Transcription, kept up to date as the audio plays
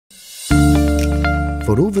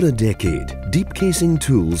For over a decade, deep casing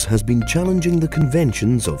tools has been challenging the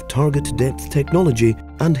conventions of target depth technology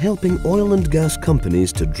and helping oil and gas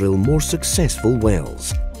companies to drill more successful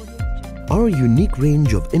wells. Our unique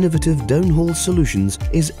range of innovative downhole solutions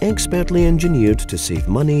is expertly engineered to save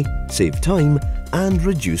money, save time and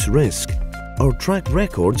reduce risk. Our track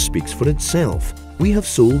record speaks for itself. We have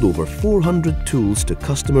sold over 400 tools to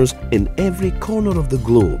customers in every corner of the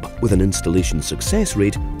globe with an installation success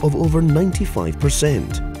rate of over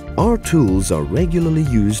 95%. Our tools are regularly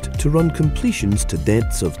used to run completions to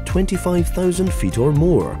depths of 25,000 feet or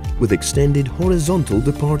more with extended horizontal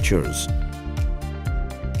departures.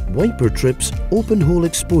 Wiper trips, open hole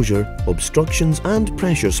exposure, obstructions and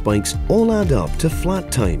pressure spikes all add up to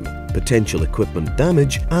flat time, potential equipment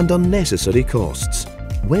damage and unnecessary costs.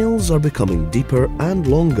 Wells are becoming deeper and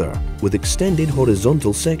longer with extended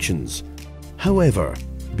horizontal sections. However,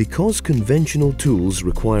 because conventional tools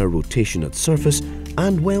require rotation at surface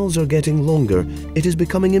and wells are getting longer, it is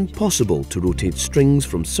becoming impossible to rotate strings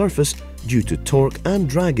from surface due to torque and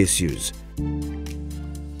drag issues.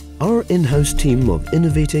 Our in-house team of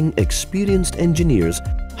innovating, experienced engineers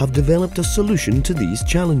have developed a solution to these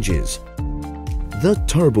challenges. The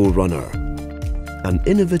Turborunner. An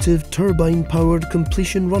innovative turbine-powered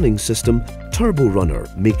completion running system,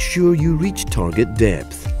 Turborunner makes sure you reach target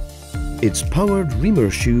depth. Its powered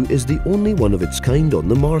reamer shoe is the only one of its kind on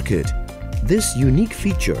the market. This unique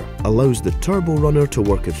feature allows the Turborunner to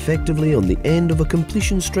work effectively on the end of a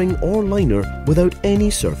completion string or liner without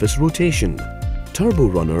any surface rotation.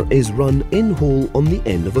 Turborunner is run in-hole on the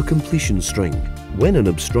end of a completion string. When an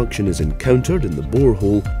obstruction is encountered in the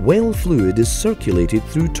borehole, well fluid is circulated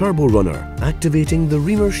through Turborunner, activating the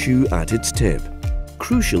reamer shoe at its tip.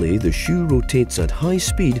 Crucially, the shoe rotates at high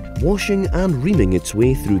speed, washing and reaming its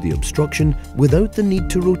way through the obstruction without the need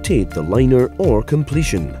to rotate the liner or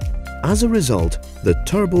completion. As a result, the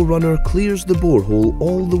Turborunner clears the borehole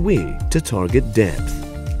all the way to target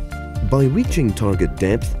depth. By reaching target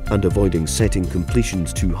depth and avoiding setting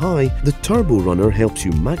completions too high, the Turborunner helps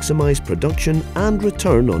you maximize production and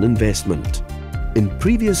return on investment. In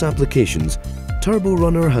previous applications,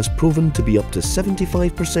 Turborunner has proven to be up to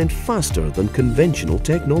 75% faster than conventional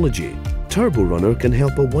technology. Turborunner can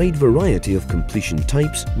help a wide variety of completion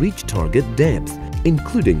types reach target depth,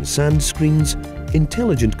 including sand screens,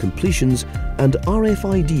 intelligent completions, and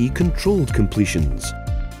RFID-controlled completions.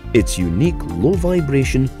 Its unique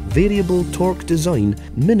low-vibration, variable torque design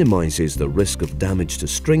minimizes the risk of damage to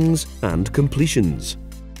strings and completions.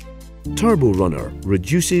 Turborunner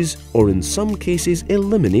reduces or in some cases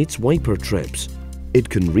eliminates wiper trips. It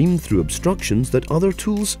can ream through obstructions that other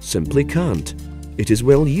tools simply can't. It is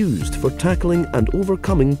well used for tackling and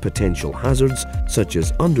overcoming potential hazards such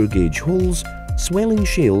as undergauge holes, swelling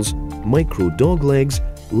shales, micro doglegs,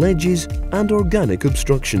 ledges and organic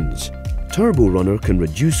obstructions. Turborunner can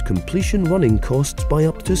reduce completion running costs by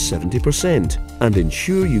up to 70% and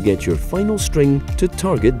ensure you get your final string to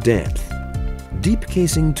target depth. Deep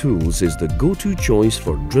casing tools is the go-to choice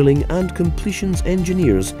for drilling and completions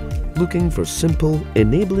engineers looking for simple,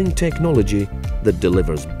 enabling technology that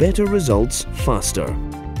delivers better results faster.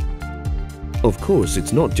 Of course,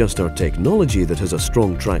 it's not just our technology that has a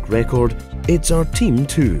strong track record, it's our team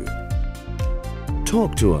too.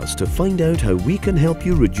 Talk to us to find out how we can help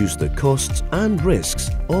you reduce the costs and risks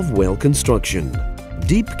of well construction.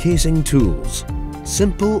 Deep Casing Tools.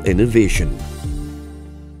 Simple innovation.